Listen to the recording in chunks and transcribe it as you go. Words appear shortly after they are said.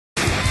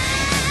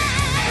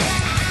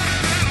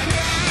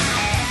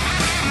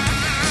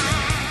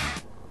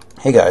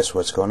Hey guys,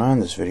 what's going on? In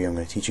this video I'm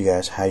going to teach you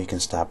guys how you can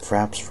stop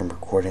Fraps from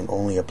recording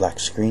only a black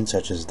screen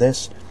such as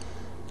this.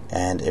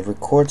 And it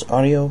records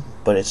audio,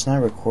 but it's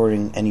not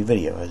recording any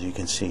video. As you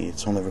can see,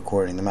 it's only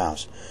recording the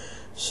mouse.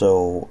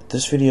 So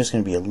this video is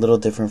going to be a little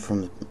different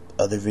from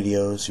other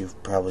videos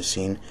you've probably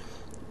seen,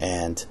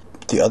 and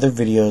the other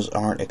videos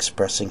aren't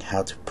expressing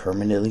how to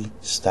permanently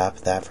stop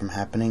that from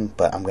happening,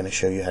 but I'm going to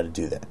show you how to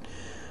do that.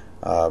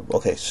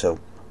 Okay, so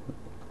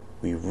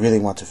we really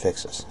want to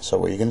fix this. So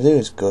what you're going to do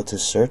is go to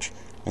search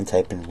and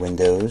type in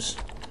Windows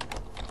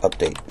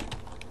Update.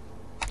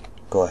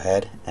 Go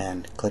ahead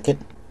and click it.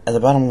 At the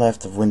bottom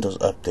left of Windows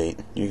Update,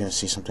 you're going to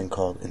see something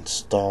called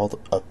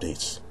Installed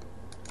Updates.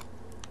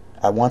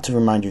 I want to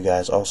remind you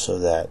guys also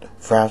that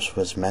Fraps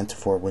was meant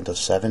for Windows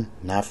 7,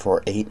 not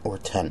for 8 or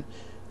 10.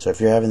 So if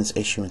you're having this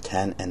issue in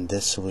 10 and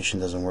this solution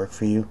doesn't work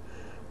for you,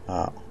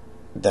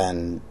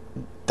 then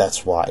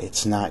that's why.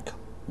 It's not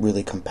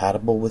really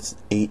compatible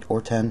with 8 or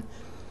 10.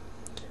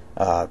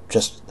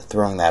 Just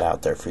throwing that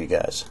out there for you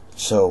guys.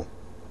 So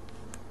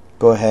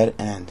go ahead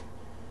and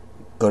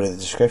go to the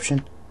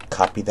description,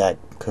 copy that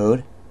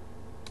code,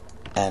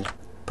 and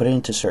put it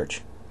into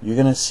search. You're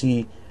gonna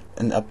see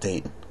an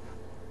update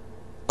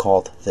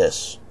called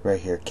this right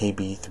here,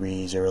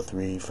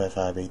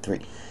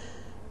 KB3035583.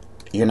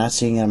 You're not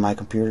seeing it on my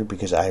computer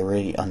because I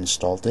already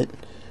uninstalled it,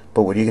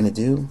 but what you're gonna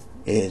do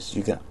is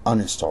you're gonna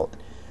uninstall it.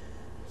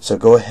 So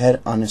go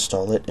ahead,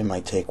 uninstall it. It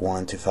might take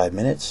 1 to 5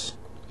 minutes.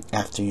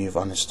 After you've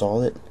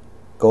uninstalled it,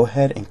 go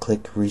ahead and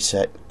click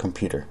Reset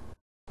Computer.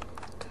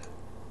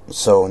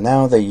 So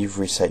now that you've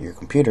reset your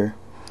computer,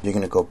 you're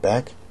going to go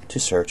back to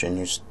search and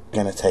you're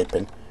going to type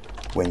in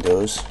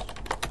Windows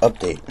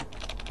Update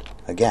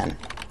again.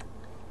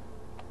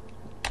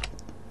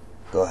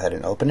 Go ahead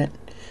and open it,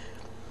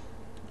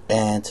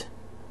 and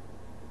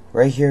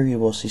right here you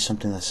will see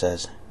something that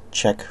says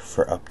Check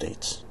for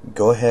Updates.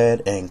 Go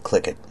ahead and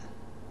click it.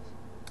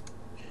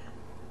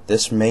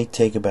 This may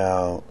take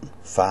about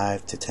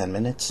 5 to 10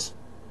 minutes.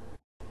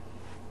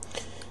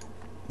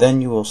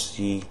 Then you will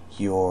see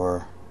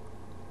your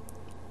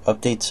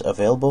updates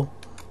available.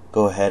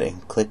 Go ahead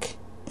and click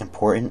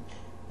Important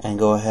and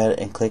go ahead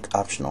and click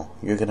Optional.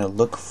 You're going to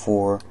look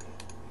for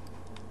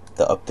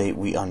the update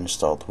we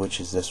uninstalled, which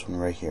is this one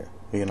right here.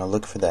 You're going to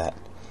look for that.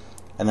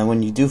 And then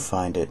when you do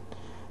find it,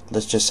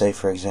 let's just say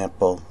for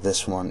example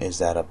this one is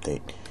that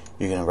update.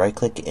 You're going to right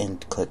click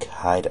and click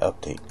Hide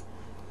Update.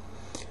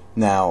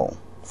 Now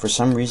for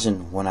some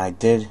reason when I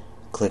did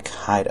click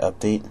Hide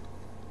Update,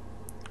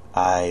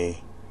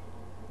 I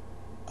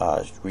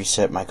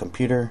reset my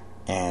computer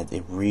and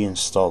it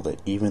reinstalled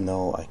it even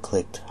though I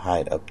clicked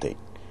Hide Update.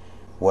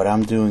 What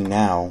I'm doing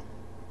now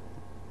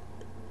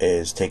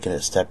is taking it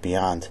a step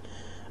beyond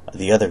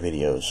the other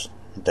videos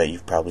that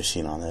you've probably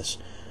seen on this.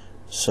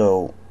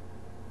 So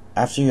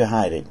after you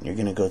hide it, you're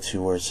gonna go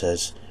to where it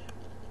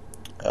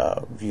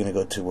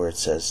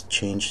says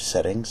Change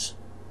Settings,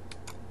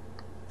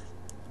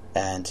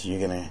 and you're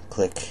gonna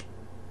click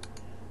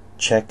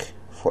Check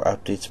for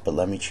Updates, but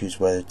let me choose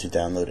whether to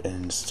download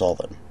and install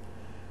them.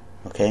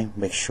 Okay,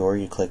 make sure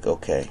you click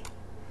OK.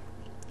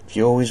 If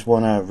you always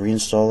want to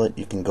reinstall it,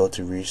 you can go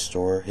to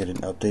Restore Hidden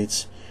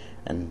Updates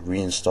and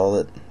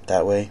reinstall it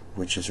that way,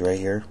 which is right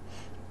here.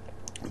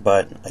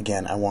 But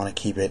again, I want to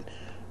keep it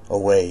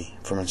away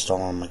from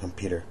installing on my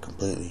computer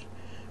completely,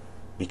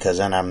 because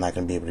then I'm not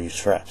going to be able to use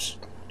Fraps.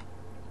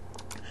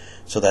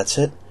 So that's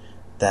it.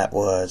 That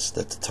was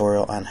the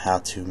tutorial on how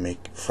to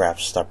make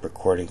Fraps stop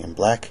recording in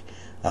black.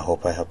 I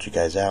hope I helped you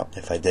guys out.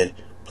 If I did,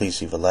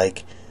 please leave a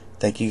like.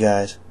 Thank you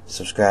guys.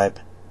 Subscribe.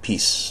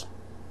 Peace.